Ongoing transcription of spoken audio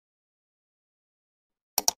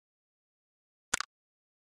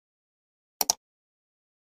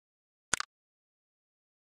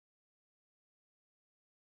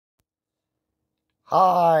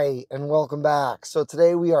Hi, and welcome back. So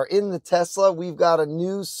today we are in the Tesla. We've got a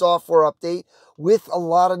new software update with a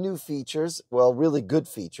lot of new features. Well, really good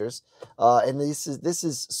features. And this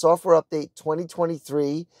is software update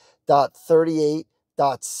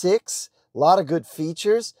 2023.38.6. A lot of good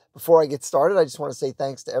features. Before I get started, I just want to say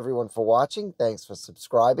thanks to everyone for watching. Thanks for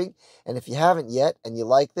subscribing. And if you haven't yet and you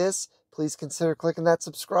like this, please consider clicking that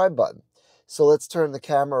subscribe button. So let's turn the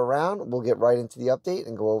camera around. We'll get right into the update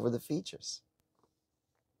and go over the features.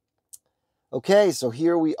 Okay, so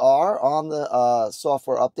here we are on the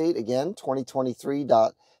software update again,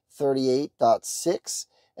 2023.38.6.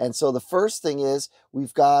 And so the first thing is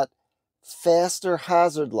we've got faster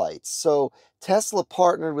hazard lights. So Tesla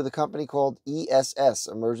partnered with a company called ESS,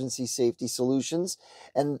 Emergency Safety Solutions.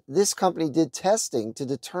 And this company did testing to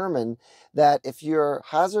determine that if your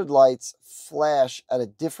hazard lights flash at a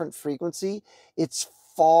different frequency, it's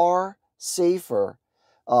far safer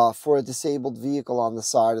for a disabled vehicle on the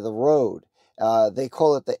side of the road. They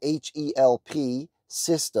call it the HELP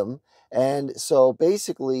system. And so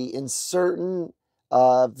basically in certain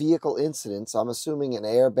vehicle incidents, I'm assuming an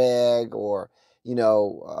airbag or,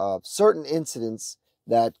 certain incidents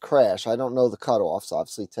that crash. I don't know the cutoffs.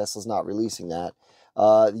 Obviously, Tesla's not releasing that.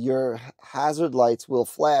 Your hazard lights will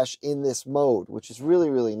flash in this mode, which is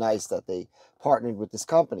really, really nice that they partnered with this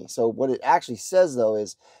company. So what it actually says, though,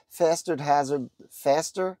 is faster hazard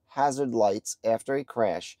lights after a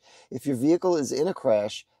crash. If your vehicle is in a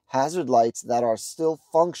crash, hazard lights that are still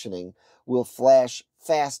functioning will flash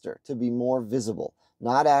faster to be more visible,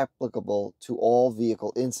 not applicable to all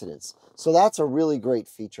vehicle incidents. So that's a really great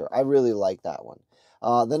feature. I really like that one.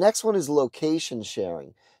 The next one is location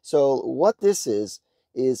sharing. So what this is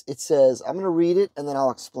it says, I'm going to read it and then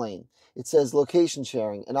I'll explain. It says location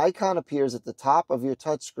sharing. An icon appears at the top of your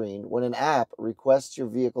touchscreen when an app requests your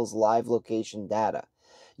vehicle's live location data.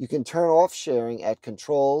 You can turn off sharing at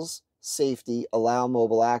Controls, Safety, Allow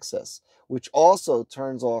Mobile Access, which also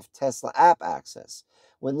turns off Tesla app access.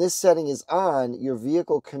 When this setting is on, your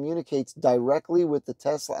vehicle communicates directly with the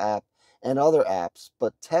Tesla app and other apps,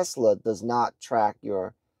 but Tesla does not track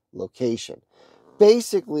your location.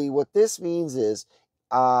 Basically, what this means is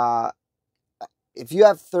if you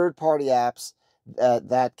have third-party apps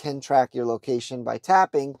that can track your location by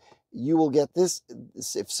tapping, you will get this.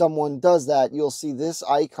 If someone does that, you'll see this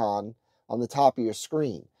icon on the top of your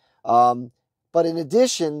screen. But in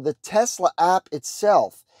addition, the Tesla app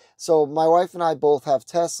itself. So my wife and I both have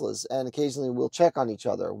Teslas, and occasionally we'll check on each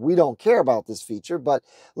other. We don't care about this feature, but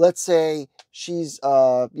let's say she's,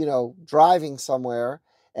 driving somewhere,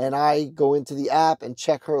 and I go into the app and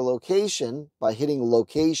check her location by hitting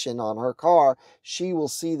location on her car. She will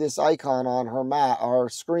see this icon on her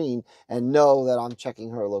screen and know that I'm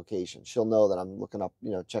checking her location. She'll know that I'm looking up,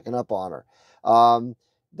 checking up on her.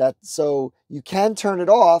 So you can turn it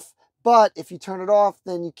off, but if you turn it off,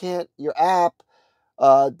 then you can't. Your app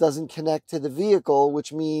doesn't connect to the vehicle,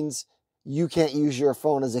 which means you can't use your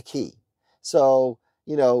phone as a key. So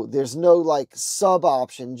there's no like sub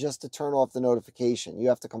option just to turn off the notification. You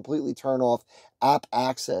have to completely turn off app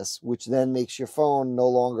access, which then makes your phone no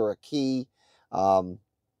longer a key to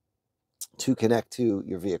connect to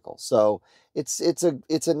your vehicle. So it's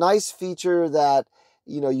a nice feature that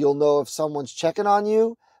you'll know if someone's checking on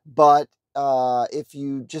you, but if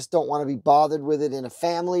you just don't want to be bothered with it in a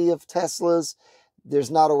family of Teslas,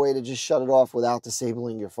 there's not a way to just shut it off without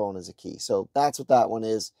disabling your phone as a key. So that's what that one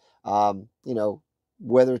is.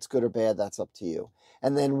 Whether it's good or bad, that's up to you.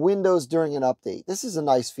 And then Windows during an update. This is a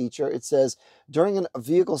nice feature. It says, during a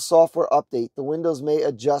vehicle software update, the windows may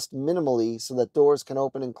adjust minimally so that doors can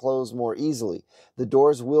open and close more easily. The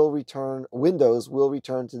windows will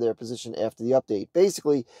return to their position after the update.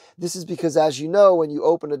 Basically, this is because, as you know, when you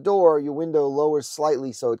open a door, your window lowers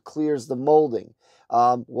slightly so it clears the molding.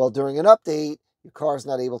 Well, during an update, your car is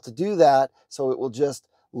not able to do that, so it will just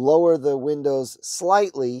lower the windows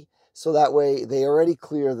slightly, so that way they already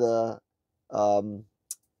clear the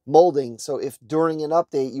molding. So if during an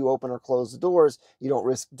update you open or close the doors, you don't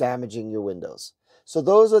risk damaging your windows. So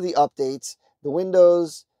those are the updates: the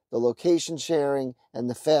windows, the location sharing, and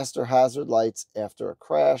the faster hazard lights after a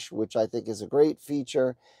crash, which I think is a great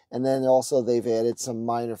feature. And then also they've added some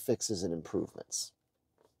minor fixes and improvements.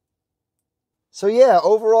 So yeah,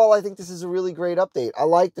 overall, I think this is a really great update. I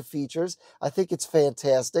like the features. I think it's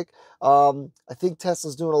fantastic. I think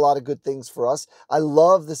Tesla's doing a lot of good things for us. I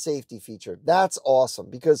love the safety feature. That's awesome,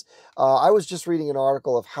 because I was just reading an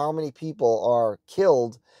article of how many people are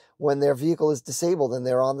killed when their vehicle is disabled and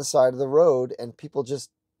they're on the side of the road and people just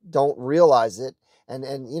don't realize it and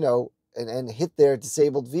hit their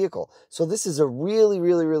disabled vehicle. So this is a really,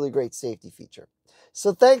 really, really great safety feature.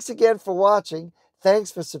 So thanks again for watching.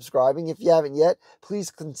 Thanks for subscribing. If you haven't yet,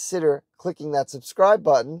 please consider clicking that subscribe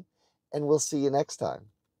button, and we'll see you next time.